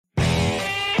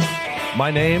My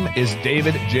name is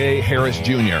David J. Harris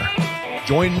Jr.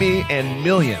 Join me and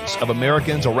millions of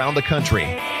Americans around the country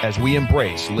as we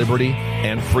embrace liberty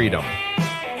and freedom.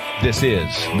 This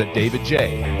is the David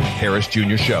J. Harris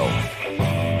Jr. Show.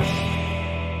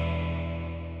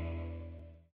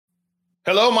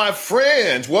 Hello, my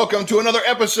friends. Welcome to another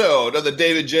episode of the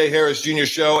David J. Harris Jr.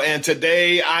 Show. And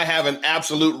today I have an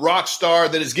absolute rock star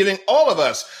that is giving all of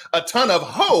us a ton of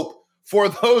hope for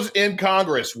those in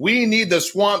Congress. We need the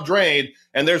swamp drained,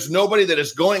 and there's nobody that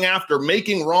is going after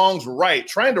making wrongs right,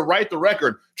 trying to right the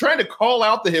record, trying to call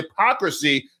out the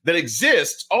hypocrisy that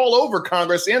exists all over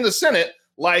Congress and the Senate,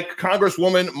 like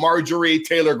Congresswoman Marjorie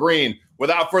Taylor Greene.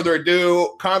 Without further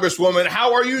ado, Congresswoman,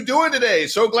 how are you doing today?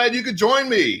 So glad you could join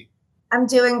me. I'm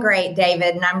doing great,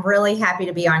 David, and I'm really happy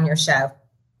to be on your show.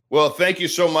 Well, thank you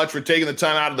so much for taking the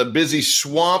time out of the busy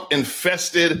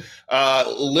swamp-infested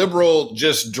liberal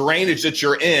just drainage that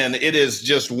you're in. It is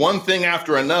just one thing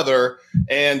after another,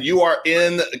 and you are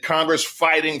in Congress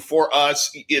fighting for us.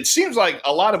 It seems like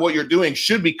a lot of what you're doing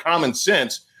should be common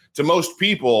sense to most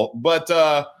people, but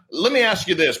let me ask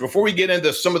you this. Before we get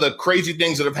into some of the crazy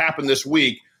things that have happened this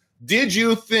week, did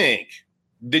you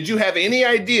have any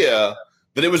idea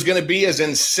that it was going to be as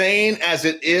insane as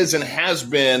it is and has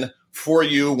been for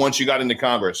you once you got into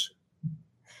Congress?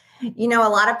 You know, a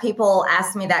lot of people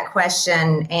ask me that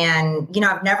question, and,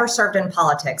 I've never served in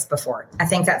politics before. I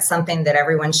think that's something that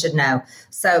everyone should know.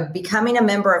 So becoming a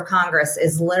member of Congress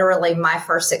is literally my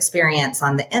first experience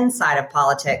on the inside of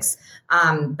politics.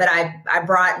 But I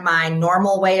brought my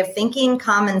normal way of thinking,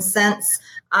 common sense,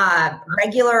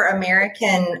 regular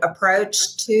American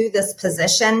approach to this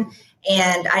position.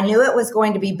 And I knew it was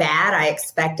going to be bad. I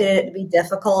expected it to be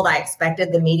difficult. I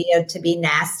expected the media to be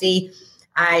nasty.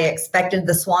 I expected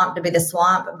the swamp to be the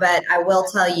swamp. But I will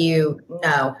tell you,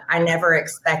 no, I never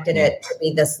expected it to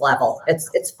be this level.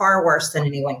 It's far worse than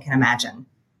anyone can imagine.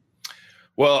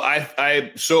 Well,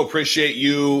 I so appreciate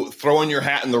you throwing your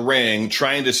hat in the ring,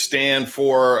 trying to stand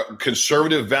for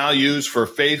conservative values, for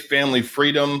faith, family,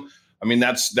 freedom. I mean,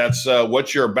 that's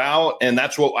what you're about, and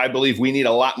that's what I believe we need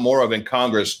a lot more of in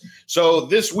Congress. So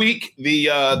this week, the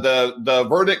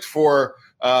verdict for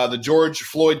the George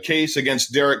Floyd case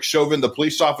against Derek Chauvin, the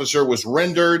police officer, was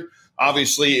rendered.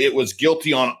 Obviously, it was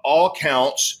guilty on all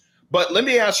counts. But let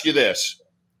me ask you this.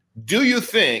 Do you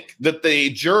think that the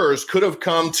jurors could have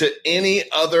come to any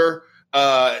other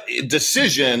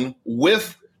decision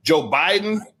with Joe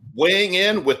Biden weighing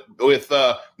in, with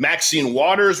Maxine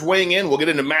Waters weighing in? We'll get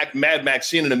into Mad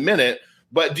Maxine in a minute.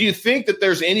 But do you think that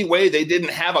there's any way they didn't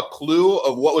have a clue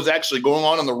of what was actually going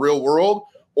on in the real world?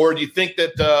 Or do you think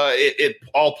that it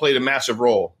all played a massive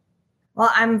role? Well,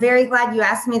 I'm very glad you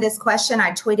asked me this question.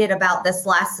 I tweeted about this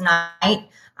last night.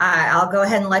 I'll go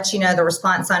ahead and let you know the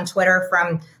response on Twitter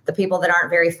from the people that aren't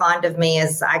very fond of me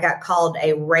is I got called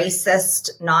a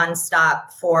racist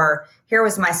nonstop for, here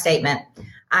was my statement.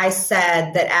 I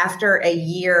said that after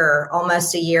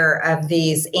almost a year of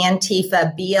these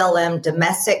Antifa, BLM,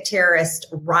 domestic terrorist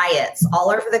riots all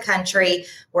over the country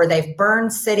where they've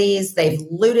burned cities, they've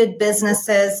looted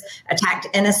businesses, attacked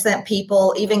innocent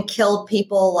people, even killed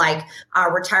people like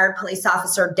retired police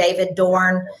officer David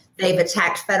Dorn. They've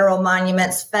attacked federal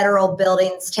monuments, federal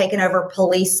buildings, taken over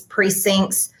police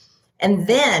precincts. And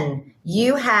then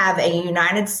you have a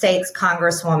United States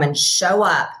Congresswoman show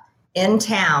up in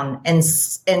town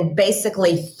and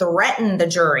basically threaten the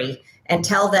jury and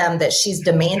tell them that she's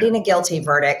demanding a guilty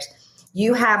verdict.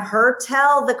 You have her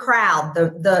tell the crowd,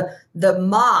 the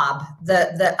mob,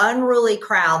 the unruly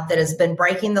crowd that has been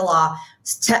breaking the law,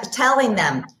 telling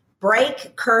them,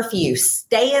 break curfew,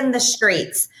 stay in the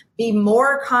streets, be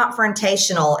more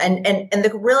confrontational.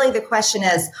 And really the question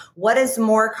is, what is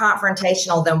more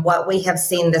confrontational than what we have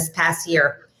seen this past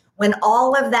year? When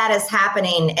all of that is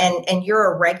happening and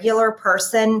you're a regular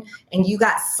person and you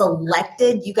got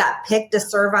selected, you got picked to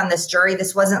serve on this jury,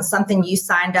 this wasn't something you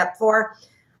signed up for.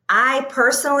 I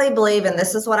personally believe, and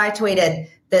this is what I tweeted,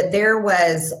 that there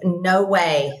was no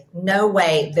way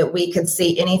that we could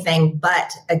see anything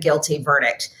but a guilty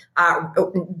verdict.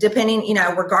 Depending,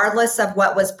 regardless of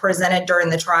what was presented during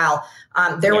the trial,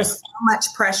 there was so much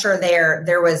pressure there.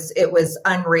 It was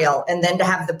unreal. And then to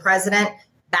have the president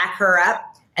back her up,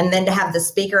 and then to have the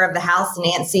Speaker of the House,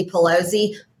 Nancy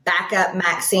Pelosi, back up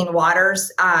Maxine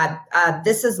Waters.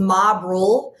 This is mob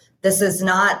rule. This is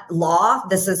not law.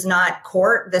 This is not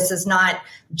court. This is not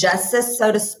justice,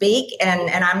 so to speak.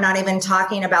 And I'm not even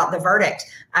talking about the verdict.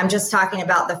 I'm just talking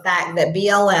about the fact that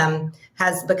BLM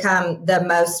has become the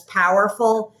most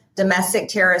powerful domestic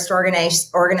terrorist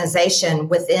organization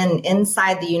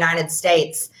inside the United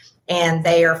States. And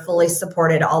they are fully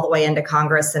supported all the way into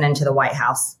Congress and into the White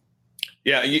House.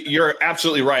 Yeah, you're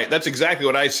absolutely right. That's exactly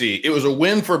what I see. It was a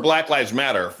win for Black Lives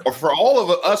Matter. For all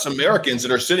of us Americans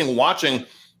that are sitting watching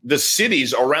the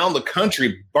cities around the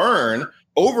country burn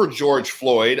over George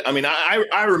Floyd. I mean,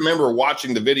 I remember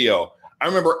watching the video. I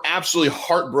remember absolutely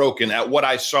heartbroken at what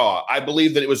I saw. I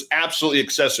believe that it was absolutely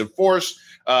excessive force.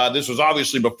 This was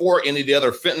obviously before any of the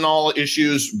other fentanyl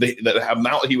issues, the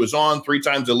amount he was on, 3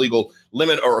 times the legal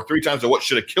limit or 3 times what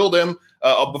should have killed him.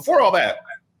 Before all that.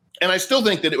 And I still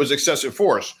think that it was excessive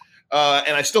force.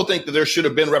 And I still think that there should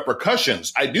have been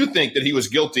repercussions. I do think that he was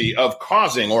guilty of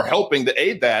causing or helping to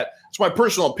aid that. It's my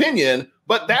personal opinion.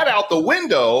 But that out the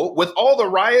window with all the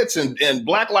riots and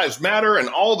Black Lives Matter and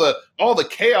all the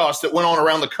chaos that went on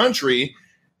around the country,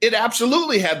 it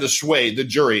absolutely had to sway the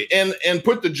jury and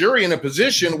put the jury in a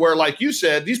position where, like you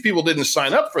said, these people didn't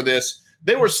sign up for this.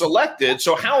 They were selected.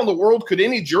 So how in the world could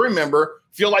any jury member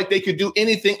feel like they could do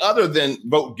anything other than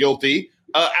vote guilty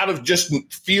out of just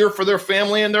fear for their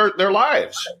family and their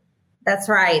lives? That's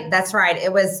right. That's right.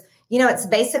 It was, it's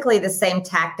basically the same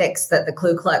tactics that the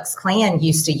Ku Klux Klan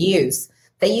used to use.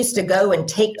 They used to go and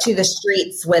take to the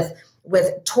streets with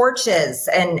torches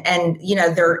and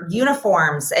their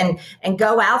uniforms and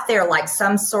go out there like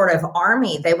some sort of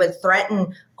army. They would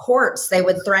threaten courts. They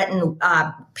would threaten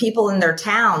people in their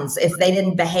towns if they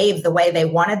didn't behave the way they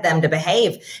wanted them to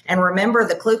behave. And remember,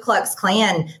 the Ku Klux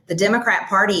Klan, the Democrat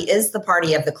Party is the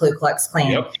party of the Ku Klux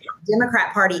Klan. Yep. The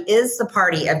Democrat Party is the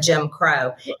party of Jim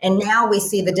Crow. And now we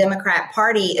see the Democrat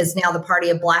Party is now the party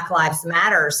of Black Lives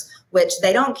Matters, which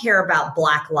they don't care about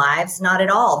Black lives, not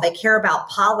at all. They care about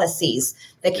policies.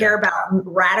 They care about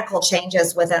radical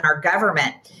changes within our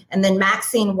government. And then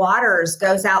Maxine Waters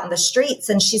goes out in the streets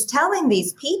and she's telling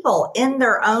these people in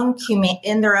their own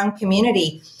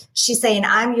community, she's saying,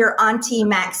 "I'm your Auntie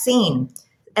Maxine,"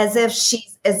 as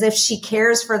if she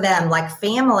cares for them like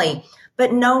family.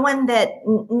 But no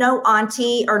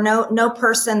auntie or no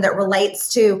person that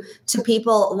relates to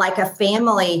people like a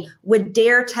family would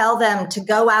dare tell them to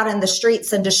go out in the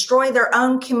streets and destroy their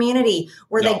own community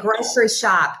where they grocery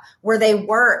shop, where they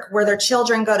work, where their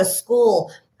children go to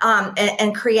school,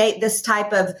 and create this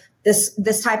type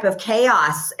of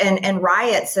chaos and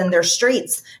riots in their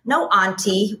streets. No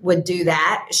auntie would do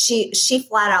that. She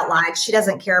flat out lied. She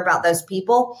doesn't care about those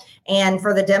people. And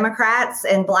for the Democrats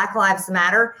and Black Lives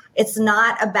Matter, it's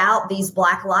not about these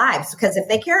Black lives, because if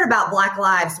they cared about Black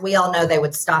lives, we all know they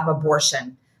would stop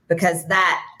abortion, because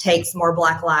that takes more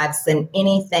Black lives than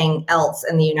anything else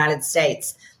in the United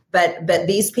States. But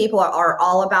these people are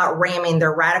all about ramming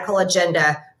their radical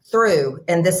agenda through,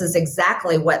 and this is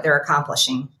exactly what they're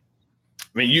accomplishing.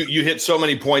 I mean, you hit so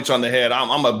many points on the head.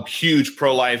 I'm a huge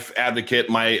pro-life advocate.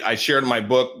 I shared in my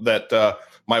book that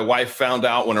my wife found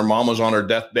out when her mom was on her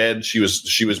deathbed. She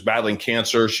was battling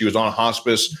cancer. She was on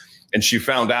hospice, and she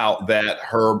found out that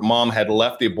her mom had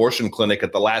left the abortion clinic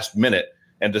at the last minute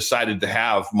and decided to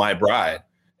have my bride.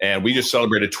 And we just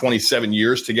celebrated 27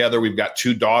 years together. We've got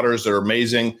 2 daughters that are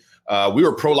amazing. We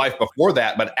were pro-life before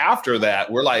that, but after that,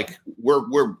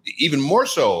 we're even more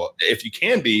so, if you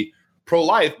can be,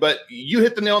 pro-life. But you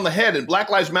hit the nail on the head. And Black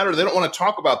Lives Matter, they don't want to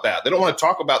talk about that. They don't want to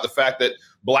talk about the fact that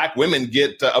Black women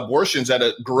get abortions at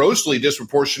a grossly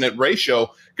disproportionate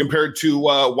ratio compared to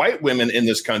white women in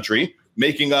this country,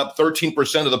 making up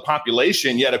 13% of the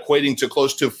population, yet equating to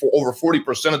close to over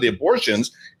 40% of the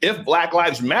abortions. If Black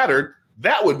Lives mattered,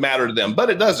 that would matter to them, but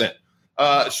it doesn't.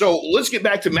 So let's get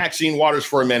back to Maxine Waters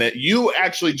for a minute. You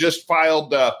actually just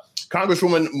filed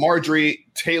Congresswoman Marjorie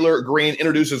Taylor Greene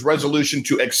introduces resolution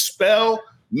to expel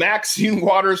Maxine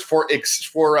Waters for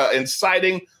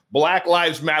inciting Black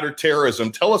Lives Matter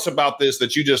terrorism. Tell us about this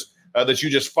that you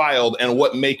just filed and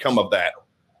what may come of that.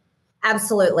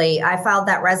 Absolutely. I filed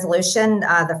that resolution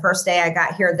the first day I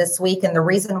got here this week. And the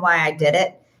reason why I did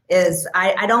it is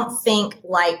I don't think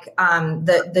like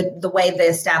the way the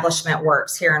establishment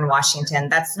works here in Washington.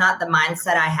 That's not the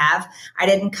mindset I have. I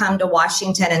didn't come to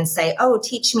Washington and say, "Oh,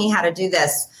 teach me how to do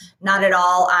this." Not at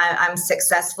all. I'm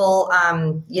successful,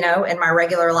 in my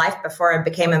regular life before I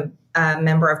became a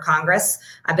member of Congress.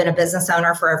 I've been a business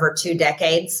owner for over 2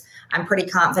 decades. I'm pretty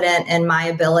confident in my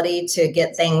ability to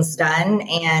get things done.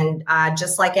 And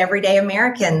just like everyday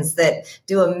Americans that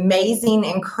do amazing,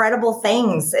 incredible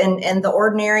things in the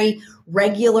ordinary,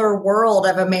 regular world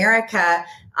of America,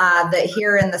 that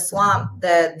here in the swamp,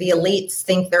 the elites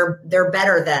think they're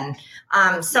better than.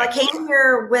 So I came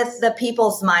here with the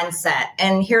people's mindset.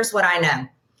 And here's what I know.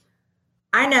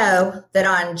 I know that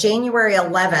on January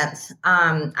 11th,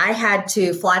 I had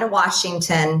to fly to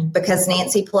Washington because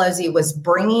Nancy Pelosi was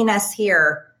bringing us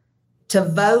here to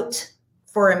vote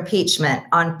for impeachment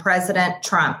on President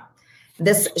Trump.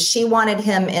 She wanted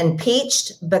him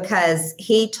impeached because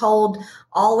he told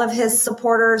all of his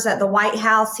supporters at the White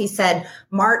House, he said,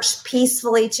 march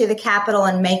peacefully to the Capitol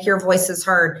and make your voices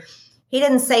heard. He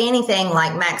didn't say anything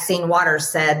like Maxine Waters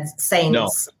said, saying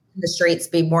the streets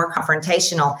be more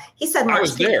confrontational. He said, I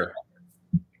was there.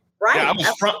 Right.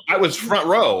 Yeah, I was front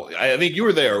row. I think you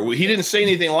were there. He didn't say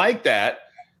anything like that.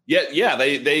 Yet, yeah,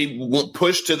 they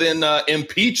pushed to then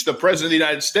impeach the president of the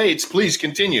United States. Please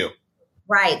continue.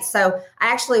 Right. So I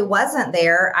actually wasn't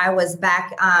there. I was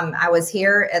back. I was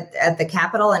here at the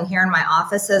Capitol and here in my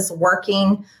offices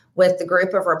working with the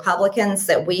group of Republicans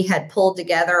that we had pulled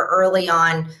together early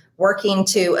on, working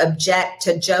to object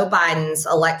to Joe Biden's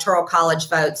electoral college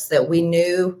votes that we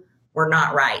knew were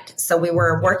not right. So we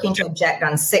were working to object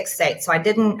on 6 states. So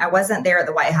I wasn't there at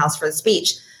the White House for the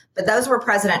speech, but those were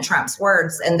President Trump's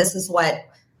words. And this is what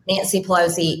Nancy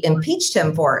Pelosi impeached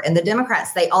him for. And the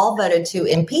Democrats, they all voted to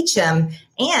impeach him,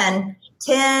 and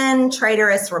 10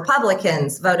 traitorous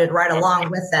Republicans voted right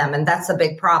along with them. And that's a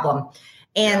big problem.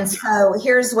 And so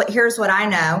here's what I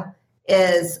know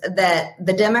is that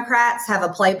the Democrats have a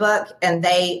playbook and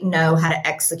they know how to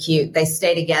execute. They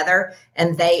stay together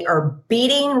and they are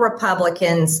beating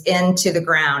Republicans into the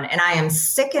ground. And I am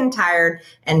sick and tired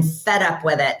and fed up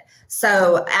with it.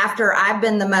 So after I've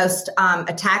been the most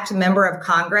attacked member of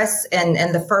Congress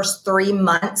in the first 3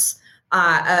 months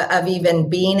of even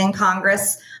being in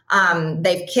Congress,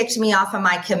 they've kicked me off of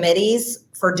my committees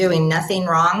for doing nothing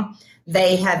wrong.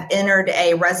 They have entered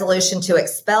a resolution to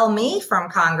expel me from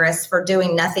Congress for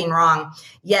doing nothing wrong.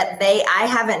 Yet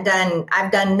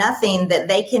I've done nothing that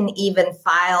they can even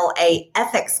file a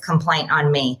ethics complaint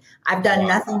on me. I've done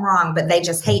nothing wrong, but they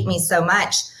just hate me so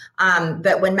much.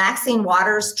 But when Maxine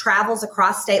Waters travels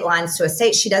across state lines to a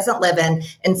state she doesn't live in,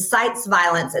 incites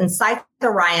violence, incites the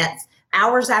riots,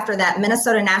 hours after that,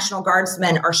 Minnesota National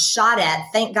Guardsmen are shot at.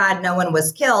 Thank God no one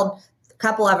was killed. A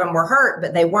couple of them were hurt,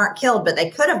 but they weren't killed, but they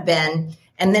could have been.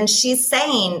 And then she's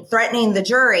threatening the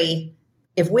jury,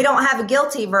 if we don't have a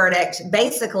guilty verdict,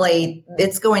 basically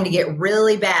it's going to get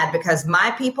really bad because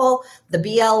my people, the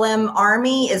BLM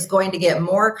army, is going to get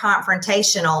more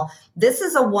confrontational. This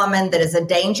is a woman that is a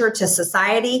danger to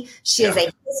society. She has a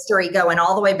history going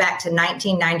all the way back to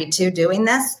 1992 doing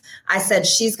this. I said,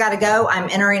 she's got to go. I'm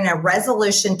entering a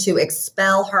resolution to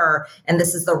expel her. And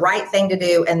this is the right thing to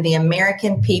do. And the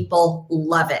American people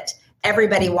love it.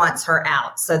 Everybody wants her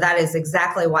out. So that is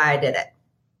exactly why I did it.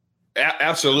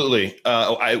 Absolutely.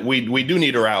 We do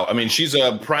need her out. I mean, she's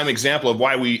a prime example of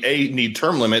why we need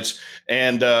term limits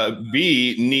and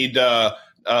B need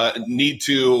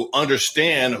to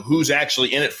understand who's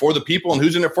actually in it for the people and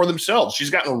who's in it for themselves. She's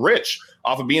gotten rich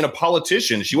off of being a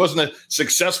politician. She wasn't a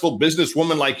successful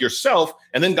businesswoman like yourself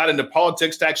and then got into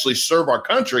politics to actually serve our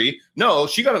country. No,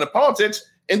 she got into politics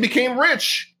and became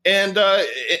rich and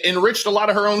enriched a lot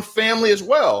of her own family as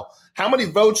well. How many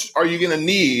votes are you going to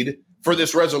need for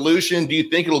this resolution? Do you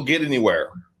think it'll get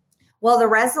anywhere? Well, the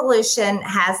resolution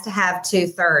has to have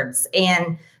 2/3.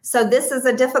 And so this is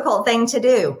a difficult thing to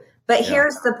do. But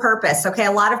here's the purpose. Okay,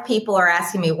 a lot of people are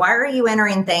asking me, why are you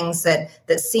entering things that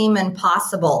seem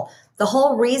impossible? The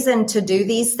whole reason to do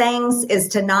these things is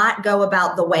to not go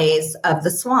about the ways of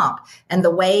the swamp and the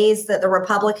ways that the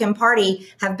Republican Party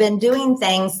have been doing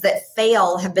things that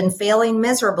have been failing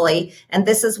miserably. And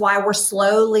this is why we're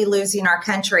slowly losing our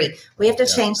country. We have to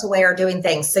change the way we're doing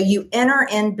things. So you enter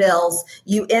in bills,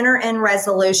 you enter in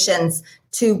resolutions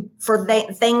for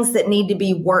things that need to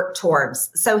be worked towards.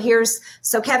 So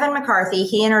Kevin McCarthy,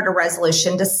 he entered a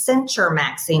resolution to censure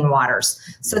Maxine Waters.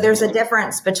 So there's a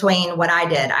difference between what I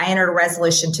did. I entered a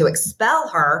resolution to expel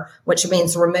her, which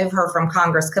means remove her from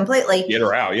Congress completely. Get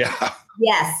her out, yeah.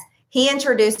 Yes. He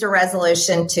introduced a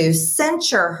resolution to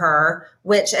censure her,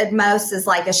 which at most is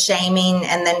like a shaming,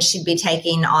 and then she'd be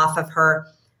taken off of her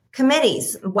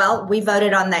committees. Well, we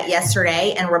voted on that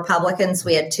yesterday, and Republicans,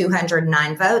 we had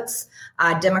 209 votes.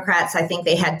 Democrats, I think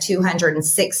they had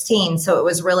 216. So it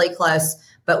was really close,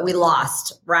 but we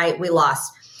lost, right? We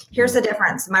lost. Here's the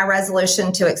difference. My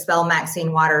resolution to expel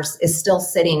Maxine Waters is still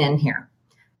sitting in here.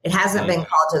 It hasn't been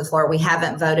called to the floor. We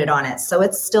haven't voted on it. So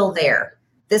it's still there.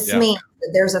 This means that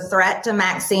there's a threat to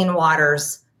Maxine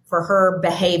Waters for her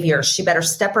behavior. She better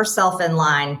step herself in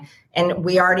line. And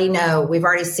we already know, we've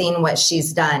already seen what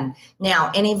she's done. Now,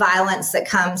 any violence that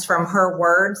comes from her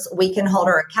words, we can hold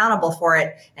her accountable for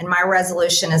it. And my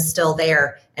resolution is still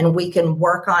there, and we can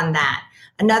work on that.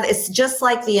 It's just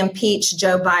like the impeach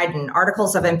Joe Biden,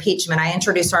 articles of impeachment. I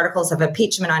introduced articles of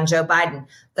impeachment on Joe Biden.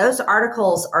 Those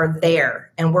articles are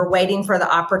there, and we're waiting for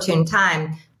the opportune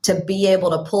time to be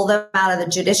able to pull them out of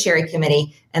the Judiciary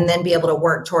Committee and then be able to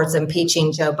work towards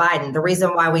impeaching Joe Biden. The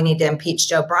reason why we need to impeach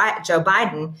Joe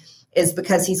Biden is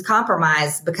because he's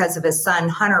compromised because of his son,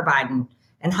 Hunter Biden.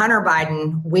 And Hunter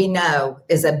Biden, we know,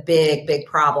 is a big, big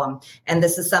problem. And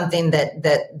this is something that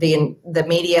the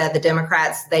media, the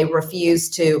Democrats, they refuse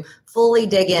to fully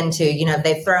dig into. You know,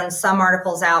 they've thrown some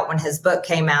articles out when his book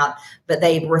came out, but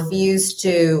they refuse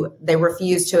to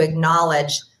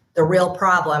acknowledge the real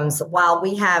problems. While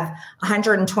we have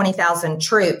 120,000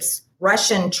 troops,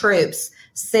 Russian troops,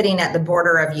 sitting at the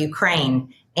border of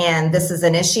Ukraine. And this is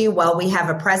an issue. Well, we have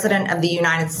a president of the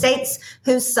United States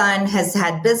whose son has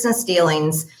had business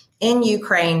dealings in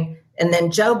Ukraine. And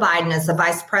then Joe Biden, as the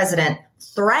vice president,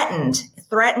 threatened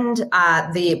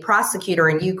the prosecutor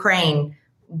in Ukraine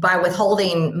by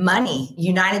withholding money,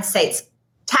 United States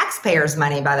taxpayers'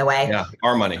 money, by the way. Yeah,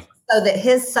 our money. So that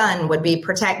his son would be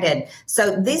protected.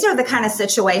 So these are the kind of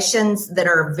situations that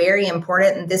are very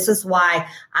important. And this is why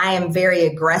I am very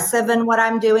aggressive in what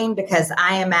I'm doing, because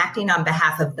I am acting on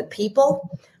behalf of the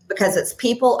people, because it's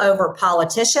people over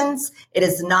politicians. It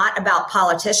is not about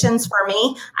politicians for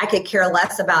me. I could care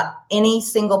less about any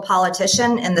single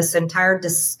politician in this entire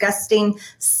disgusting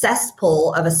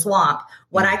cesspool of a swamp.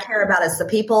 What I care about is the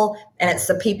people, and it's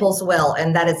the people's will.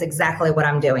 And that is exactly what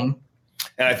I'm doing.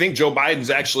 And I think Joe Biden's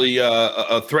actually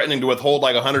threatening to withhold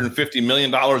like $150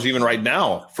 million even right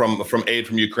now from aid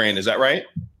from Ukraine. Is that right?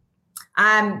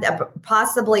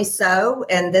 Possibly so.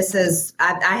 And this is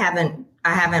I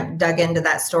haven't dug into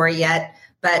that story yet.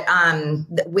 But I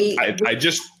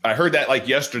heard that like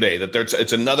yesterday, that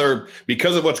it's another,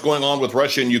 because of what's going on with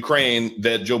Russia and Ukraine,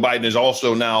 that Joe Biden is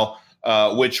also now.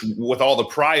 Which, with all the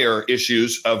prior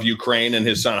issues of Ukraine and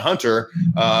his son Hunter,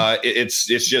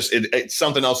 it's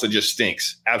something else that just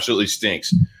stinks. Absolutely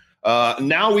stinks.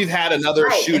 Now we've had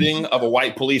another shooting of a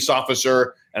white police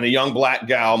officer and a young black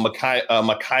gal,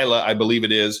 Michaela, I believe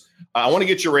it is. I want to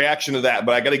get your reaction to that,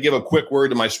 but I got to give a quick word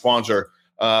to my sponsor.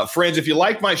 Friends, if you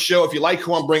like my show, if you like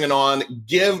who I'm bringing on,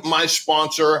 give my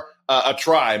sponsor a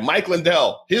try. Mike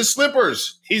Lindell, his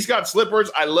slippers. He's got slippers.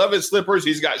 I love his slippers.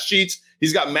 He's got sheets.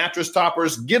 He's got mattress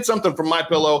toppers. Get something from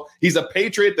MyPillow. He's a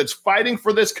patriot that's fighting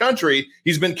for this country.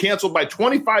 He's been canceled by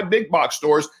 25 big box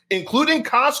stores, including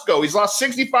Costco. He's lost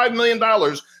 $65 million,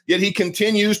 yet he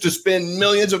continues to spend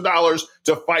millions of dollars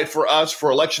to fight for us, for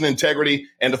election integrity,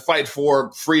 and to fight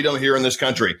for freedom here in this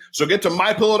country. So get to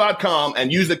MyPillow.com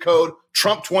and use the code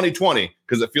Trump2020,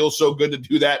 because it feels so good to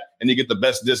do that, and you get the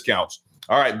best discounts.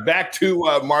 All right, back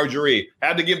to Marjorie.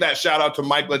 Had to give that shout out to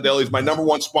Mike Lindell. He's my number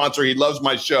one sponsor. He loves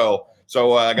my show.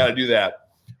 So I got to do that.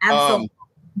 Absolutely.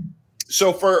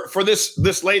 So for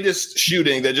this latest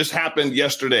shooting that just happened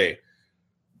yesterday,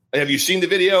 have you seen the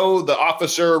video? The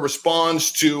officer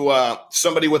responds to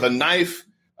somebody with a knife.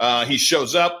 He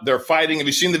shows up. They're fighting. Have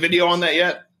you seen the video on that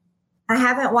yet? I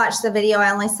haven't watched the video.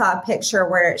 I only saw a picture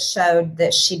where it showed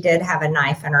that she did have a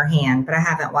knife in her hand, but I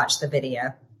haven't watched the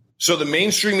video. So the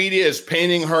mainstream media is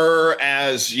painting her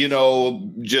as, you know,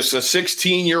 just a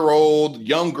 16-year-old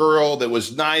young girl that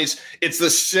was nice. It's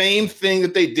the same thing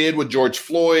that they did with George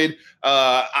Floyd.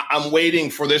 I'm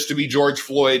waiting for this to be George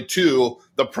Floyd too.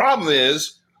 The problem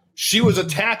is she was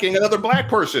attacking another black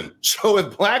person. So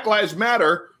if Black Lives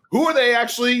Matter, who are they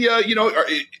actually,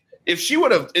 if she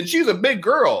would have, and she's a big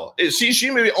girl,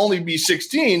 she may only be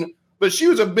 16, but she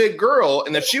was a big girl,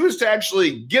 and if she was to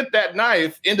actually get that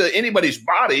knife into anybody's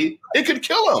body, it could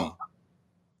kill them.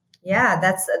 Yeah,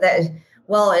 that's that.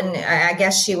 Well, and I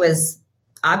guess she was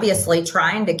obviously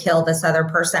trying to kill this other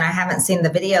person. I haven't seen the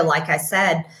video, like I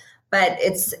said, but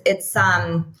it's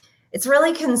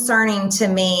really concerning to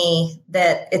me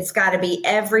that it's got to be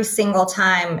every single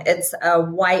time it's a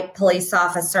white police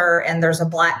officer and there's a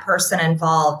black person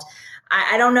involved.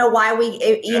 I don't know why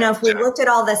if we looked at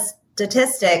all the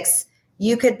statistics,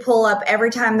 you could pull up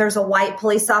every time there's a white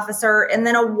police officer and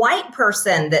then a white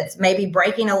person that's maybe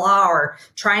breaking a law or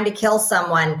trying to kill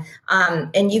someone.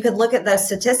 And you could look at those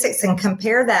statistics and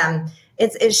compare them.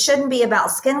 It shouldn't be about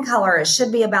skin color. It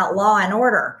should be about law and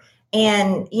order.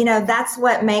 And, that's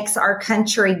what makes our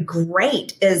country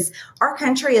great, is our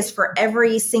country is for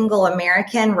every single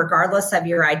American, regardless of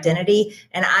your identity.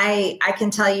 And I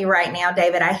can tell you right now,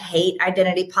 David, I hate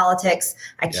identity politics.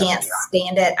 I can't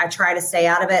stand it. I try to stay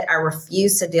out of it. I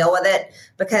refuse to deal with it,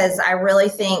 because I really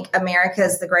think America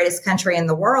is the greatest country in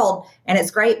the world. And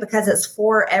it's great because it's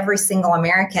for every single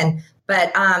American.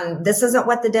 But this isn't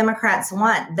what the Democrats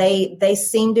want. They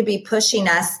seem to be pushing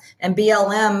us, and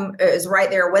BLM is right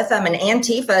there with them, and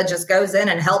Antifa just goes in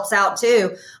and helps out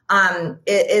too.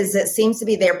 It seems to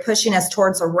be they're pushing us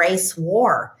towards a race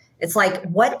war. It's like,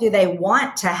 what do they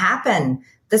want to happen?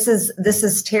 This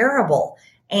is terrible.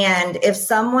 And if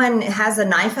someone has a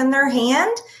knife in their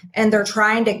hand and they're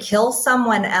trying to kill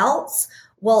someone else,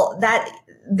 well, that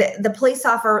the police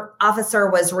officer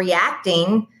was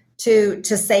reacting to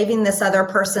saving this other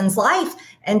person's life.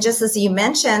 And just as you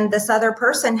mentioned, this other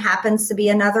person happens to be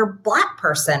another Black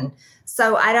person.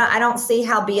 So I don't see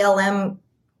how BLM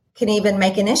can even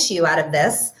make an issue out of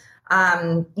this.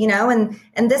 And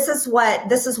this is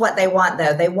what they want,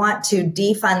 though. They want to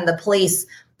defund the police,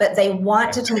 but they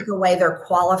want to take away their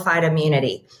qualified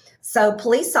immunity. So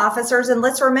police officers, and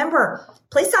let's remember,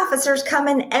 police officers come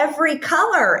in every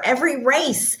color, every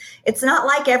race. It's not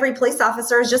like every police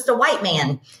officer is just a white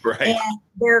man. Right. And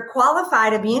their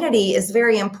qualified immunity is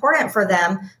very important for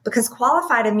them because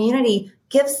qualified immunity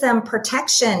gives them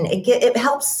protection. It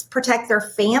helps protect their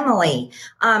family.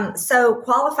 So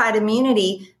qualified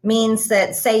immunity means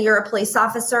that, say you're a police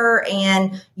officer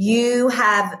and you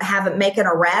have make an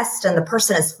arrest and the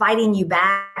person is fighting you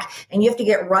back and you have to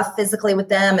get rough physically with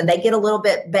them and they get a little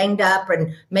bit banged up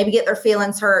and maybe get their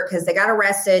feelings hurt because they got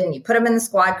arrested and you put them in the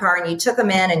squad car and you took them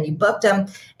in and you booked them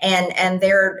and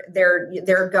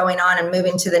they're going on and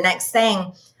moving to the next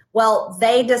thing. Well,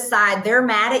 they decide they're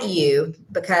mad at you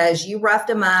because you roughed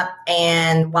them up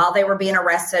and while they were being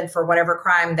arrested for whatever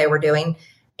crime they were doing,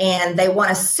 and they want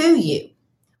to sue you.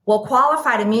 Well,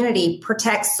 qualified immunity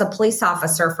protects the police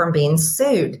officer from being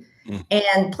sued.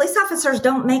 And police officers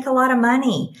don't make a lot of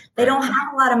money. They don't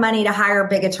have a lot of money to hire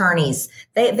big attorneys.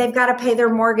 They've got to pay their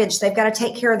mortgage. They've got to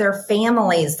take care of their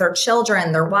families, their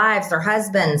children, their wives, their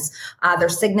husbands, their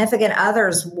significant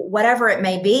others, whatever it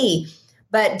may be.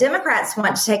 But Democrats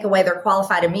want to take away their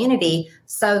qualified immunity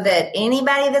so that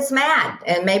anybody that's mad,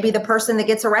 and maybe the person that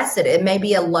gets arrested, it may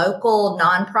be a local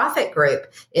nonprofit group.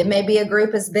 It may be a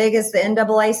group as big as the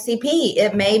NAACP.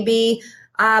 It may be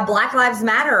Black Lives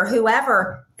Matter,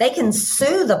 whoever. They can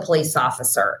sue the police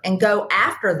officer and go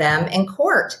after them in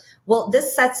court. Well,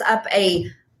 this sets up an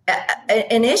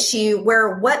issue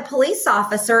where what police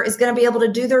officer is going to be able to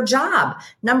do their job?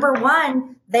 Number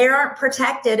one, they aren't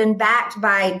protected and backed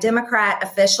by Democrat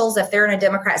officials. If they're in a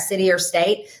Democrat city or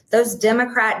state, those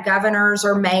Democrat governors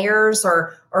or mayors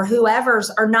or whoever's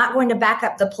are not going to back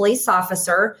up the police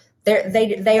officer.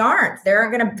 They aren't. They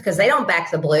aren't going to, because they don't back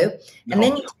the blue. No. And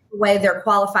then you take away their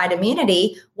qualified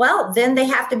immunity. Well, then they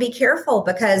have to be careful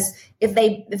because if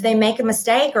they make a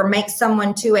mistake or make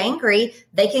someone too angry,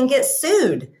 they can get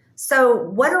sued. So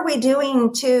what are we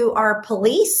doing to our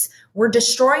police? We're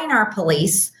destroying our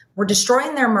police. We're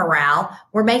destroying their morale.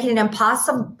 We're making it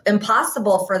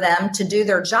impossible for them to do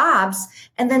their jobs.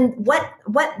 And then what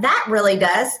that really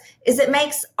does is it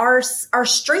makes our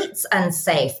streets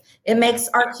unsafe. It makes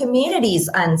our communities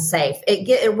unsafe.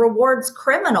 It rewards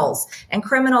criminals and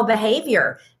criminal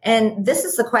behavior. And this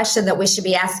is the question that we should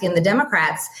be asking the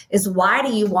Democrats is, why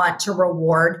do you want to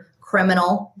reward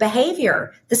criminal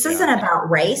behavior? This isn't about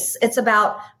race. It's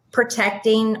about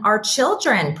protecting our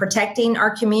children, protecting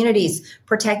our communities,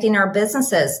 protecting our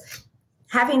businesses,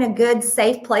 having a good,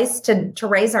 safe place to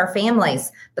raise our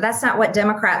families. But that's not what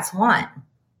Democrats want.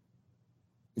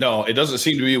 No, it doesn't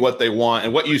seem to be what they want.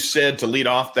 And what you said to lead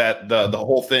off that the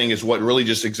whole thing is what really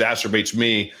just exacerbates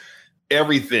me.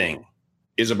 Everything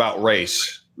is about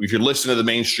race. If you're listening to the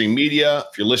mainstream media,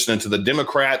 if you're listening to the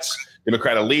Democrat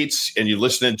elites, and you're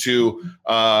listening to,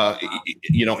 obviously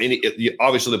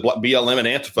the BLM and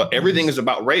Antifa, everything is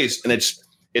about race. And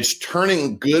it's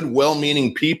turning good,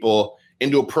 well-meaning people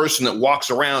into a person that walks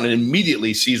around and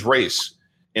immediately sees race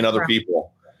in other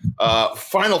people.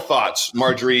 Final thoughts,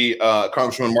 Marjorie,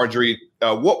 Congresswoman Marjorie,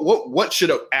 what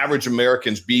should average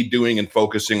Americans be doing and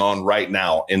focusing on right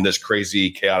now in this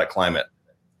crazy, chaotic climate?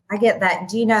 I get that.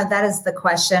 Do you know that is the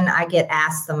question I get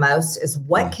asked the most is,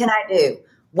 what can I do?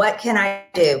 What can I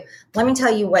do? Let me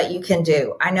tell you what you can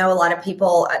do. I know a lot of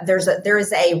people, there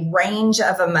is a range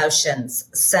of emotions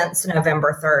since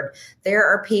November 3rd. There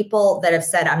are people that have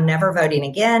said, I'm never voting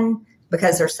again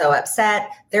because they're so upset.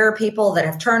 There are people that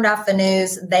have turned off the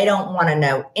news. They don't want to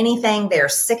know anything. They're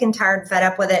sick and tired, fed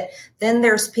up with it. Then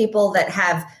there's people that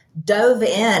have dove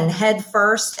in head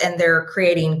first and they're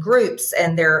creating groups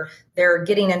and they're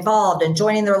getting involved and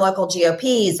joining their local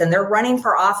GOPs and they're running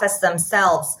for office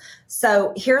themselves.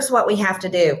 So here's what we have to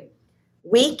do.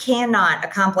 We cannot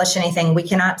accomplish anything. We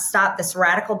cannot stop this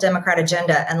radical Democrat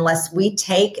agenda unless we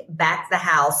take back the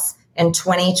House in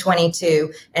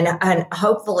 2022 and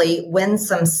hopefully win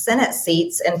some Senate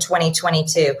seats in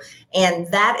 2022. And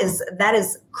that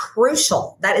is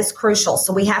crucial. That is crucial.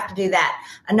 So we have to do that.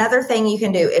 Another thing you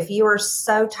can do, if you are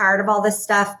so tired of all this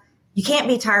stuff, you can't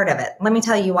be tired of it. Let me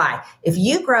tell you why. If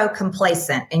you grow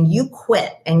complacent and you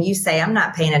quit and you say, I'm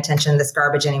not paying attention to this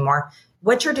garbage anymore,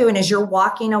 what you're doing is you're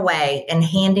walking away and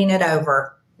handing it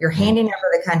over You're handing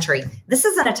over the country. This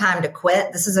isn't a time to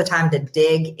quit. This is a time to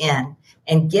dig in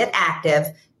and get active.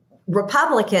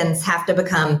 Republicans have to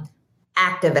become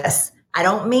activists. I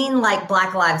don't mean like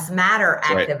Black Lives Matter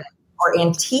activists or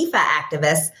Antifa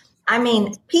activists. I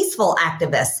mean peaceful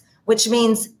activists, which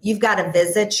means you've got to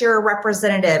visit your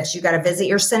representatives. You've got to visit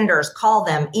your senators, call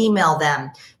them, email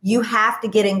them. You have to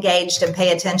get engaged and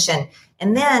pay attention,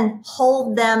 and then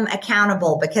hold them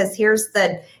accountable, because here's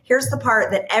the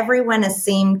part that everyone has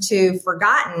seemed to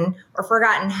forgotten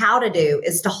how to do,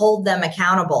 is to hold them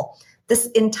accountable. This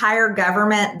entire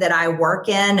government that I work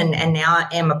in and now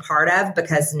am a part of,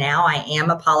 because now I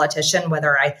am a politician,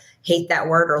 whether I hate that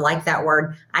word or like that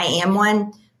word, I am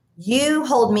one. You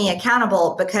hold me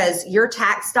accountable because your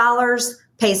tax dollars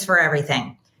pays for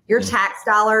everything. Your tax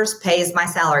dollars pays my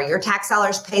salary. Your tax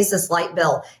dollars pays this light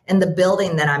bill in the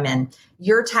building that I'm in.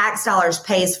 Your tax dollars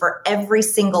pays for every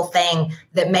single thing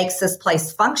that makes this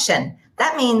place function.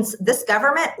 That means this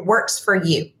government works for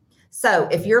you. So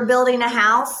if you're building a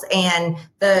house and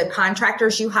the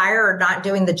contractors you hire are not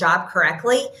doing the job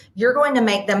correctly, you're going to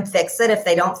make them fix it. If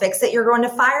they don't fix it, you're going to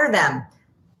fire them.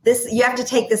 You have to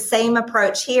take the same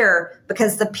approach here,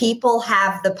 because the people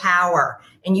have the power,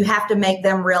 and you have to make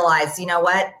them realize, you know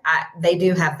what, they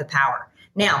do have the power.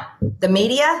 Now, the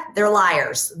media, they're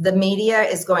liars. The media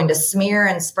is going to smear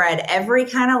and spread every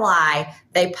kind of lie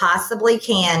they possibly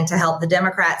can to help the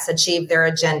Democrats achieve their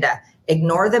agenda.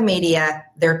 Ignore the media.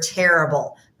 They're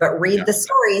terrible. But read the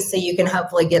stories so you can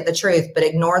hopefully get the truth, but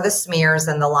ignore the smears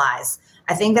and the lies.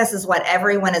 I think this is what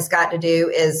everyone has got to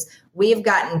do. Is we've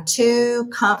gotten too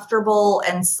comfortable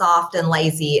and soft and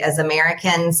lazy as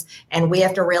Americans, and we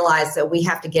have to realize that we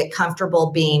have to get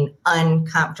comfortable being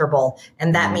uncomfortable.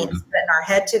 And that means putting our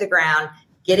head to the ground,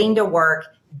 getting to work,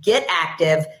 get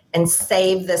active, and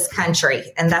save this country.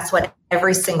 And that's what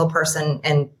every single person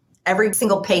and every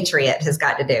single patriot has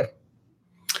got to do.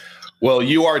 Well,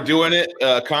 you are doing it,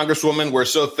 Congresswoman. We're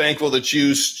so thankful that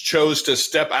you chose to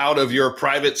step out of your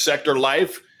private sector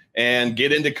life and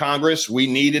get into Congress. We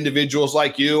need individuals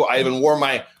like you. I even wore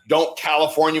my Don't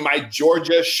California My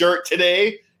Georgia shirt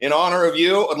today in honor of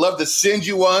you. I'd love to send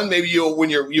you one. Maybe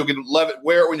you can love it.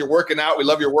 Wear it when you're working out. We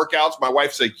love your workouts. My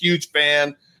wife's a huge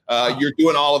fan. You're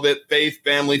doing all of it: faith,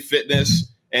 family,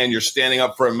 fitness, and you're standing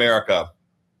up for America.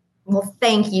 Well,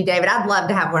 thank you, David. I'd love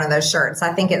to have one of those shirts.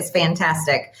 I think it's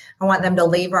fantastic. I want them to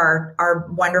leave our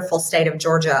wonderful state of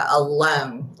Georgia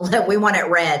alone. We want it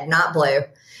red, not blue.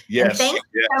 Yes. And thank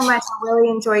you so much. I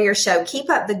really enjoy your show. Keep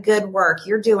up the good work.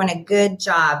 You're doing a good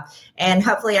job. And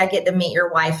hopefully I get to meet your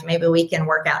wife. Maybe we can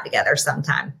work out together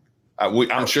sometime.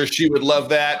 I'm sure she would love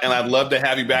that. And I'd love to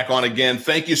have you back on again.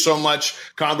 Thank you so much,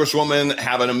 Congresswoman.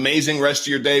 Have an amazing rest of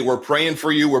your day. We're praying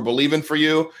for you. We're believing for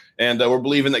you. And we're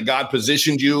believing that God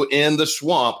positioned you in the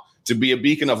swamp to be a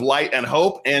beacon of light and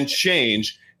hope and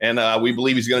change. And we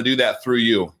believe he's going to do that through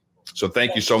you. So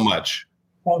thank you so much.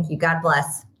 Thank you. God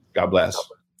bless. God bless.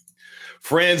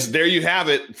 Friends, there you have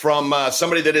it from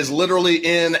somebody that is literally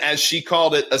in, as she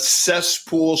called it, a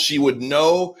cesspool. She would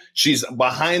know. She's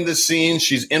behind the scenes.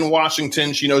 She's in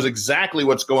Washington. She knows exactly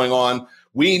what's going on.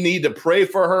 We need to pray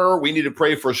for her. We need to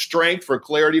pray for strength, for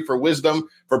clarity, for wisdom,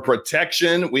 for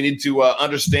protection. We need to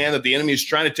understand that the enemy is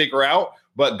trying to take her out,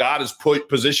 but God has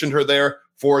positioned her there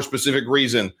for a specific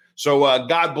reason. So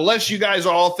God bless you guys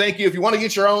all. Thank you. If you want to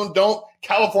get your own Don't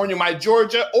California My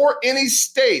Georgia or any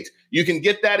state, you can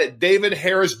get that at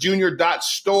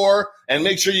davidharrisjr.store, and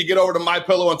make sure you get over to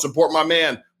MyPillow and support my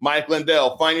man, Mike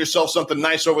Lindell. Find yourself something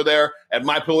nice over there at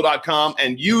mypillow.com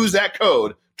and use that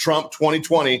code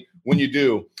Trump2020 when you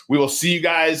do. We will see you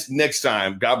guys next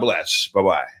time. God bless.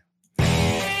 Bye-bye.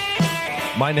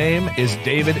 My name is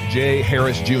David J.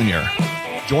 Harris Jr.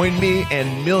 Join me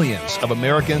and millions of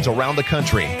Americans around the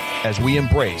country as we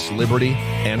embrace liberty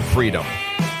and freedom.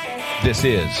 This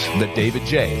is the David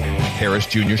J. Harris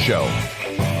Jr. Show.